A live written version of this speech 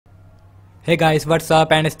Hey guys, what's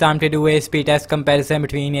up? And it's time to do a speed test comparison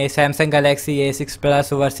between a Samsung Galaxy A6 Plus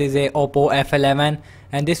versus a Oppo F11.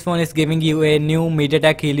 And this phone is giving you a new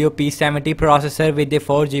MediaTek Helio P70 processor with the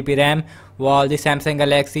 4GB RAM, while the Samsung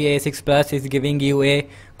Galaxy A6 Plus is giving you a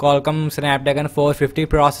Qualcomm Snapdragon 450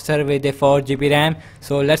 processor with a 4GB RAM.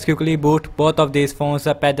 So let's quickly boot both of these phones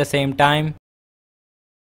up at the same time.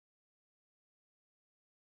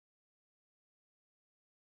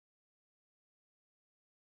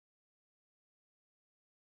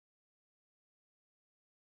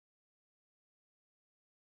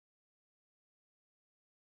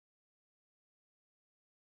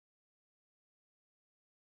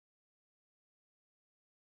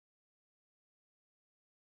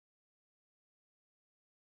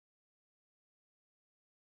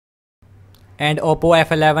 And Oppo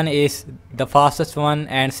F11 is the fastest one,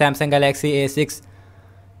 and Samsung Galaxy A6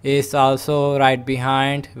 is also right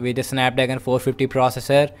behind with the Snapdragon 450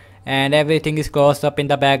 processor, and everything is closed up in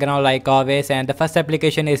the background like always. And the first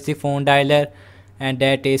application is the phone dialer, and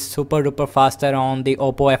that is super duper faster on the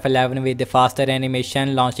Oppo F11 with the faster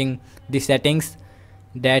animation launching the settings.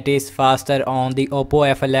 That is faster on the Oppo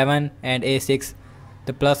F11, and A6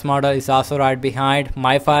 the Plus model is also right behind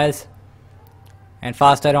my files, and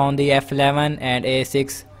faster on the F11, and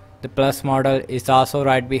A6 the Plus model is also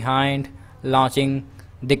right behind launching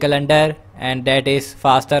the calendar, and that is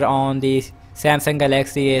faster on the Samsung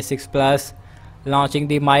Galaxy A6 Plus launching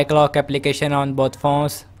the My Clock application on both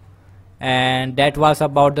phones. And that was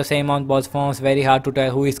about the same on both phones. Very hard to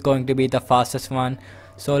tell who is going to be the fastest one.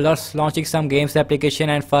 So let's launching some games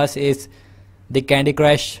application, and first is the Candy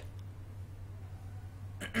Crush.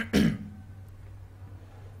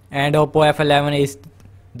 And Oppo F11 is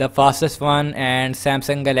the fastest one, and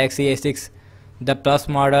Samsung Galaxy A6 the Plus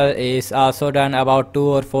model is also done about 2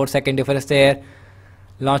 or 4 second difference there.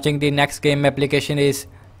 Launching the next game application is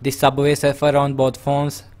the Subway Surfer on both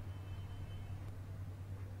phones.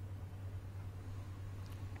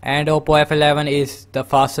 And Oppo F11 is the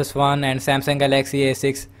fastest one, and Samsung Galaxy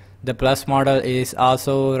A6 the Plus model is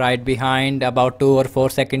also right behind, about 2 or 4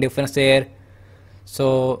 second difference there.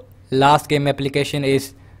 So last game application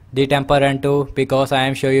is the Temple Run 2, because I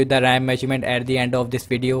am showing you the RAM measurement at the end of this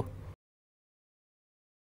video.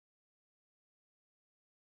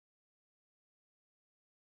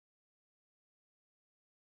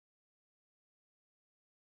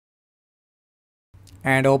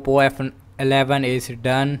 And Oppo F11 is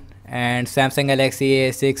done, and Samsung Galaxy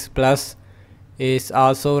A6 Plus is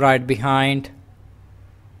also right behind,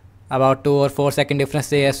 about 2 or 4 second difference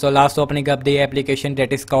there. So last opening up the application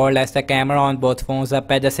that is called as the camera on both phones up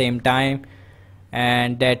at the same time,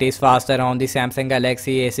 and that is faster on the Samsung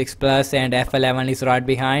Galaxy A6 Plus, and F11 is right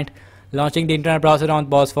behind. Launching the internet browser on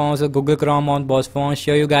both phones, Google Chrome on both phones.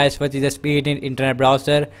 Show you guys what is the speed in internet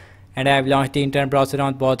browser, and I have launched the internet browser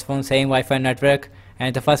on both phones, same Wi-Fi network.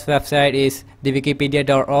 And the first website is the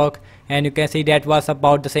wikipedia.org, and you can see that was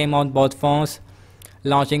about the same on both phones.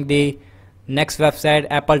 Launching the next website,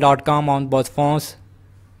 apple.com on both phones,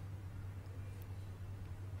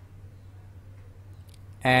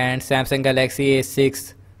 and Samsung Galaxy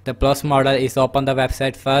A6 the Plus model is open the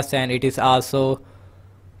website first, and it is also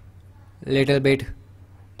little bit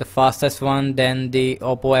the fastest one than the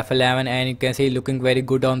Oppo F11, and you can see looking very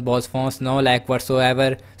good on both phones, no lag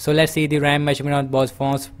whatsoever. So let's see the RAM measurement on both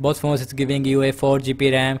phones. Both phones is giving you a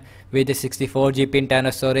 4GB RAM with a 64GB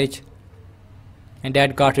internal storage, and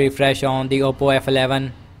that got refreshed on the Oppo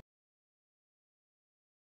F11.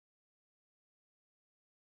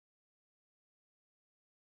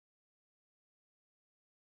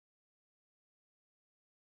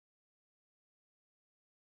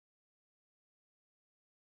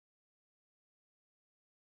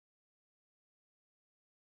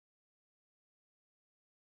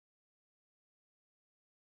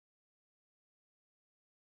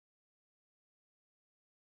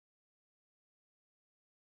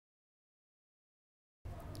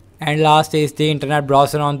 And last is the internet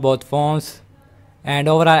browser on both phones. And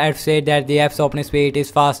overall I'd say that the app's opening speed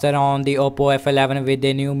is faster on the Oppo F11 with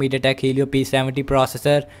the new MediaTek Helio P70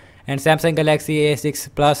 processor, and Samsung Galaxy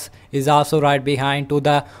A6 Plus is also right behind to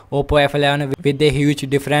the Oppo F11 with a huge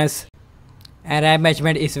difference. And RAM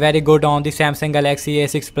management is very good on the Samsung Galaxy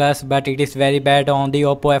A6 Plus, but it is very bad on the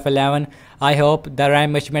Oppo F11. I hope the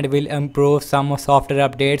RAM management will improve some software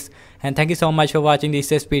updates. And thank you so much for watching this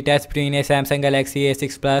speed test between a Samsung Galaxy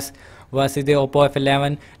A6 Plus versus the Oppo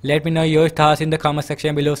F11. Let me know your thoughts in the comment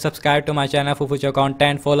section below. Subscribe to my channel for future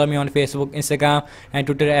content. Follow me on Facebook, Instagram and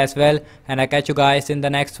Twitter as well. And I'll catch you guys in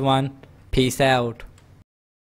the next one. Peace out.